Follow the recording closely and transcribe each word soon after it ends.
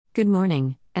Good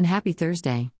morning, and happy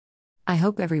Thursday. I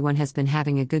hope everyone has been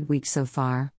having a good week so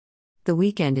far. The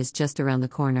weekend is just around the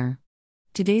corner.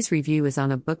 Today's review is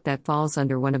on a book that falls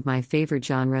under one of my favorite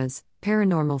genres,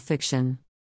 paranormal fiction.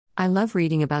 I love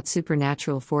reading about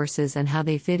supernatural forces and how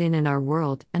they fit in our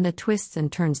world and the twists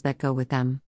and turns that go with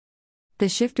them. The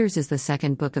Shifters is the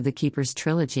second book of the Keepers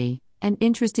trilogy, and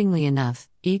interestingly enough,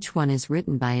 each one is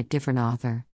written by a different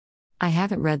author. I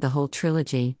haven't read the whole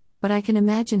trilogy, but I can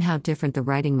imagine how different the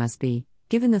writing must be,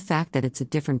 given the fact that it's a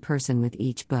different person with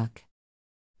each book.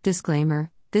 Disclaimer: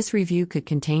 this review could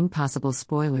contain possible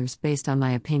spoilers based on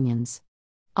my opinions.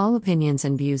 All opinions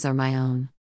and views are my own.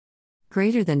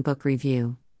 Greater Than Book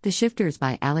Review: The Shifters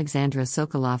by Alexandra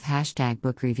Sokoloff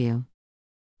 #book review.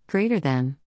 Greater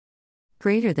Than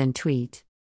Tweet.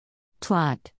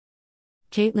 Plot: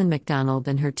 Caitlin MacDonald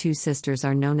and her two sisters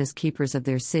are known as keepers of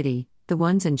their city, the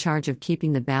ones in charge of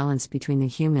keeping the balance between the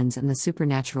humans and the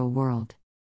supernatural world.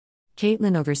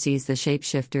 Caitlin oversees the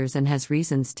shapeshifters and has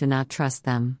reasons to not trust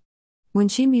them. When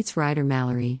she meets Ryder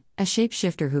Mallory, a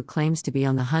shapeshifter who claims to be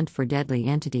on the hunt for deadly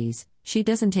entities, she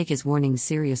doesn't take his warnings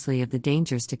seriously of the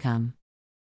dangers to come.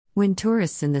 When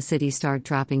tourists in the city start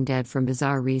dropping dead from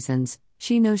bizarre reasons,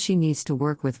 she knows she needs to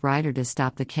work with Ryder to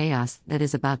stop the chaos that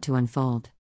is about to unfold.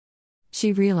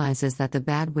 She realizes that the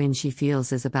bad wind she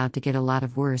feels is about to get a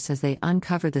lot worse as they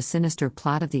uncover the sinister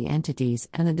plot of the entities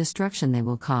and the destruction they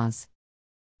will cause.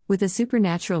 With a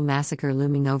supernatural massacre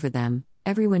looming over them,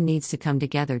 everyone needs to come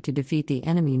together to defeat the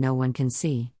enemy no one can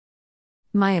see.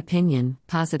 My opinion: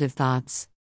 positive thoughts.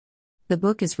 The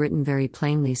book is written very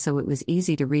plainly, so it was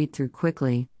easy to read through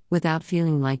quickly, without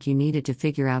feeling like you needed to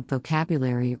figure out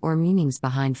vocabulary or meanings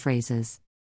behind phrases.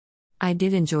 I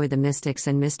did enjoy the mystics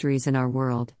and mysteries in our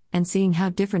world, and seeing how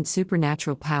different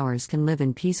supernatural powers can live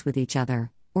in peace with each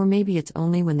other, or maybe it's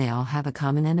only when they all have a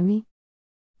common enemy?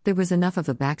 There was enough of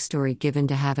a backstory given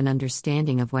to have an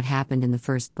understanding of what happened in the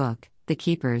first book, The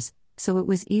Keepers, so it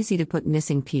was easy to put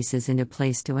missing pieces into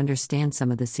place to understand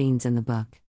some of the scenes in the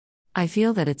book. I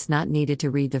feel that it's not needed to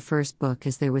read the first book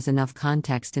as there was enough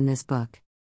context in this book.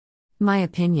 My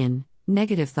opinion: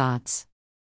 negative thoughts.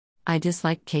 I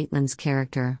disliked Caitlin's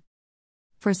character.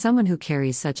 For someone who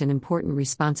carries such an important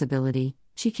responsibility,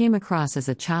 she came across as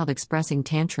a child expressing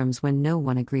tantrums when no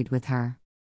one agreed with her.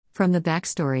 From the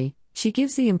backstory, she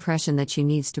gives the impression that she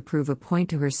needs to prove a point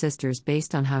to her sisters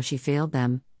based on how she failed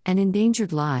them, and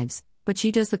endangered lives, but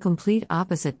she does the complete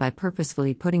opposite by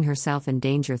purposefully putting herself in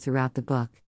danger throughout the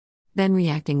book. Then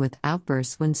reacting with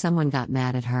outbursts when someone got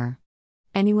mad at her.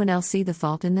 Anyone else see the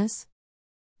fault in this?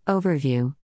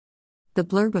 Overview. The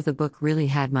blurb of the book really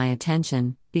had my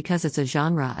attention, because it's a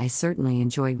genre I certainly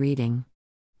enjoy reading.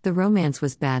 The romance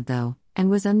was bad though, and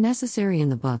was unnecessary in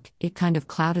the book. It kind of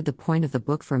clouded the point of the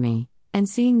book for me, and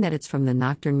seeing that it's from the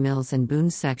Nocturne Mills and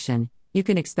Boons section, you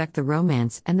can expect the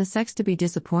romance and the sex to be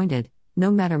disappointed,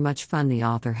 no matter much fun the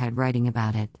author had writing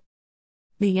about it.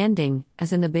 The ending,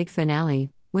 as in the big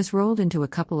finale, was rolled into a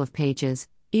couple of pages,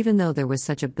 even though there was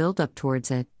such a build-up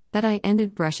towards it, that I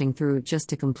ended brushing through it just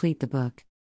to complete the book.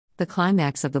 The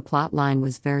climax of the plot line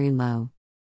was very low.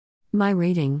 My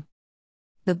rating.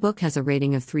 The book has a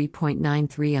rating of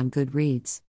 3.93 on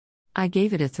Goodreads. I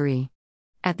gave it a 3.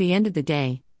 At the end of the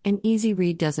day, an easy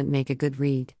read doesn't make a good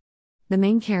read. The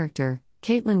main character,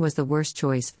 Caitlin, was the worst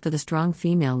choice for the strong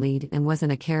female lead and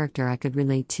wasn't a character I could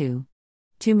relate to.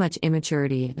 Too much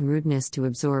immaturity and rudeness to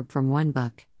absorb from one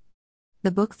book.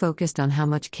 The book focused on how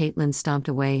much Caitlin stomped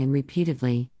away and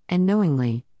repeatedly, and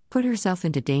knowingly, put herself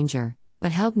into danger,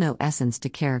 but held no essence to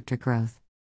character growth.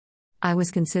 I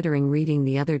was considering reading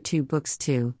the other two books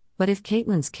too, but if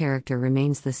Caitlin's character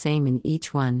remains the same in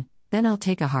each one, then I'll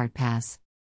take a hard pass.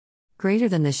 Greater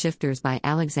Than The Shifters by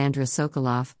Alexandra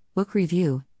Sokoloff, book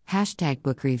review,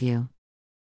 #book review.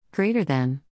 Greater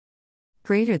Than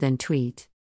Tweet.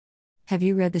 Have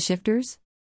you read The Shifters?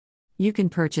 You can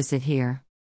purchase it here.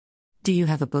 Do you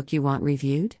have a book you want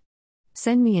reviewed?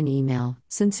 Send me an email,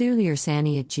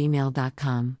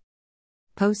 sincerelyoursanny@gmail.com.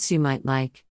 Posts you might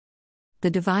like. The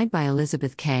Divide by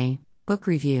Elizabeth K., book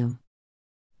review.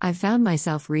 I've found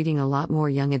myself reading a lot more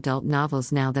young adult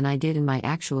novels now than I did in my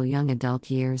actual young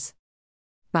adult years.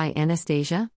 By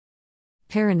Anastasia?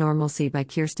 Paranormalcy by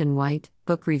Kirsten White,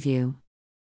 book review.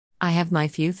 I have my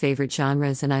few favorite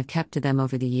genres and I've kept to them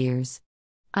over the years.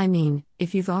 I mean,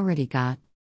 if you've already got.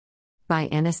 By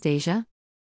Anastasia?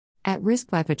 At Risk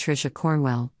by Patricia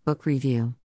Cornwell, book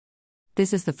review.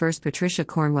 This is the first Patricia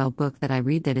Cornwell book that I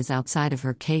read that is outside of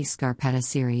her K. Scarpetta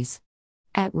series.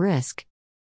 At Risk.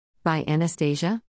 By Anastasia?